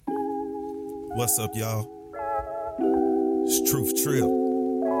What's up, y'all? It's Truth Trill.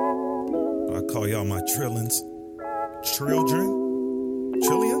 I call y'all my Trillans. Trildren?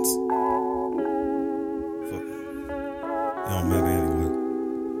 Trillians? Fuck it. It don't matter anyway.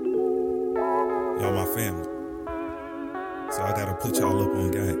 Y'all my family. So I gotta put y'all up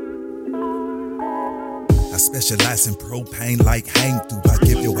on game. I specialize in propane like hang through. I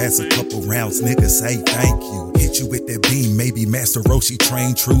give your ass a couple rounds, nigga, say thank you. Hit you with that beam, maybe Master Roshi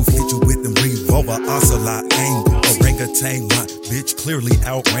train truth. Hit you with them Revolver Ocelot angle. Orangutan, my bitch clearly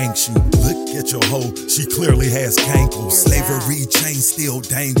outranks you. Look at your hoe, she clearly has cankles. Slavery chain still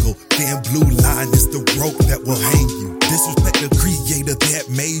dangle. Thin blue line is the rope that will hang you. Disrespect the creator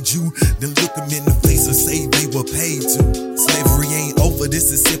that made you, then look them in the face and say they were paid to. Slavery ain't over, this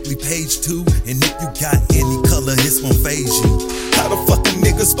is simply page 2. And if you got any color, it's gon' phase you. How the fuck a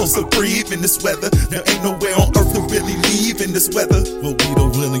nigga supposed to breathe in this weather? There ain't nowhere on earth to really leave in this weather. What we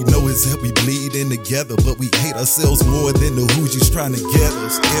don't really know is that we bleed in together, but we hate ourselves more than the hoogies trying to get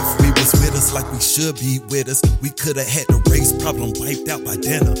us. If we was with us like we should be with us, we could've had the race problem wiped out by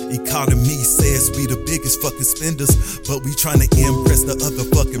dinner. Economy says we the biggest fucking spenders, but we trying to impress the other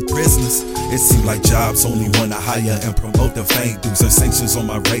fucking prisoners. It seems like jobs only wanna hire and promote the fake dudes. And sanctions on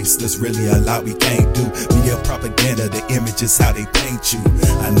my race, there's really a lot we can't do. Media propaganda, the image is how they paint you.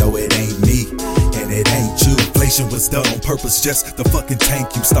 I know it ain't me, and it ain't you. Inflation was done on purpose just to fucking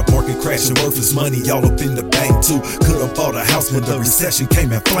tank you. Stop market crashing, worthless money all up in the bank too. Could've bought a house when the recession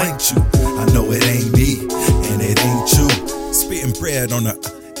came and flanked you. I know it ain't me, and it ain't you. Spitting bread on her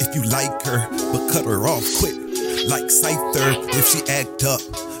if you like her, but cut her off quick. Like Scyther if she act up.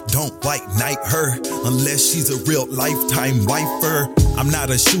 Don't white knight her unless she's a real lifetime wifer. I'm not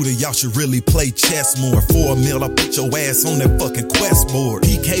a shooter, y'all should really play chess more. For a meal, I put your ass on that fucking quest board.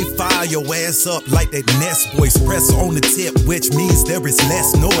 PK fire your ass up like that Ness voice. Press on the tip, which means there is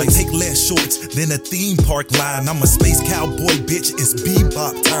less noise. Take less shorts than a theme park line. I'm a space cowboy, bitch, it's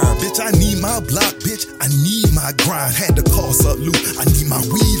bebop time. Bitch, I need my block, bitch, I need my grind. Had to call Saloo I need my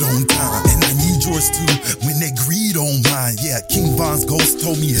weed on time. And I need yours too, when they greed on mine. Yeah, King Von's ghost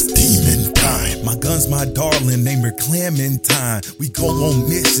told me it's demon time. My gun's my darling, name her Clementine. We go on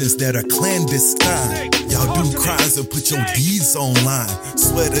missions that are clandestine. Y'all do crimes and put your deeds online.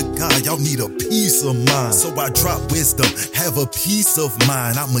 Swear to God, y'all need a peace of mind. So I drop wisdom, have a peace of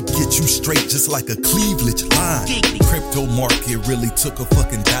mind. I'ma get you straight just like a cleavage line. Crypto market really took a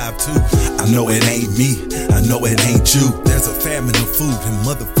fucking dive too. I know it ain't me, I know it ain't you. There's a famine of food and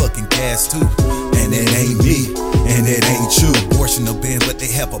motherfucking gas too. And it ain't me, and it ain't you. Abortion a ban, but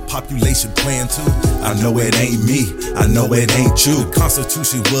they have a population plan too. I know it ain't me, I know it ain't you. The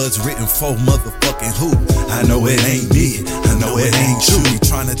Constitution was written for motherfucking who? I know it ain't me, I know it ain't you. We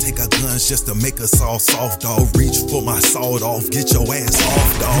tryna take our guns just to make us all soft, dog. Reach for my sword off, get your ass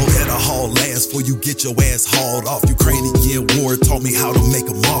off, dog. You better haul ass before you get your ass hauled off. Ukrainian war taught me how to make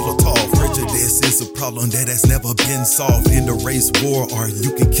a Molotov. Prejudice is a problem that has never been solved. In the race war, or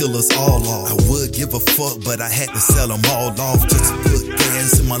you can kill us all off. I would give a fuck, but I had to sell them all off just to put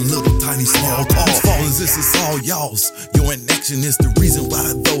gas in my little tiny small car. These fallings, this is all y'all's. Your inaction is the reason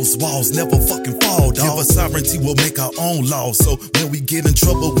why those walls never fucking fall, dog. Give us sovereignty, we'll make our own laws. So when we get in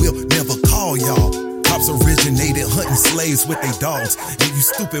trouble, we'll never call y'all. Cops originated hunting slaves with their dogs, and you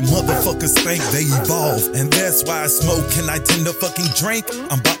stupid motherfuckers think they evolve. And that's why I smoke and I tend to fucking drink.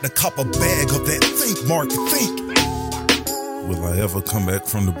 I'm about to cop a bag of that think mark think. Will I ever come back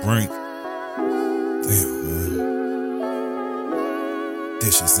from the brink? Damn, man.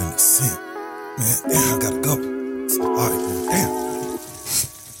 Dishes in the sink. Man, damn, I gotta go. Alright, man, damn.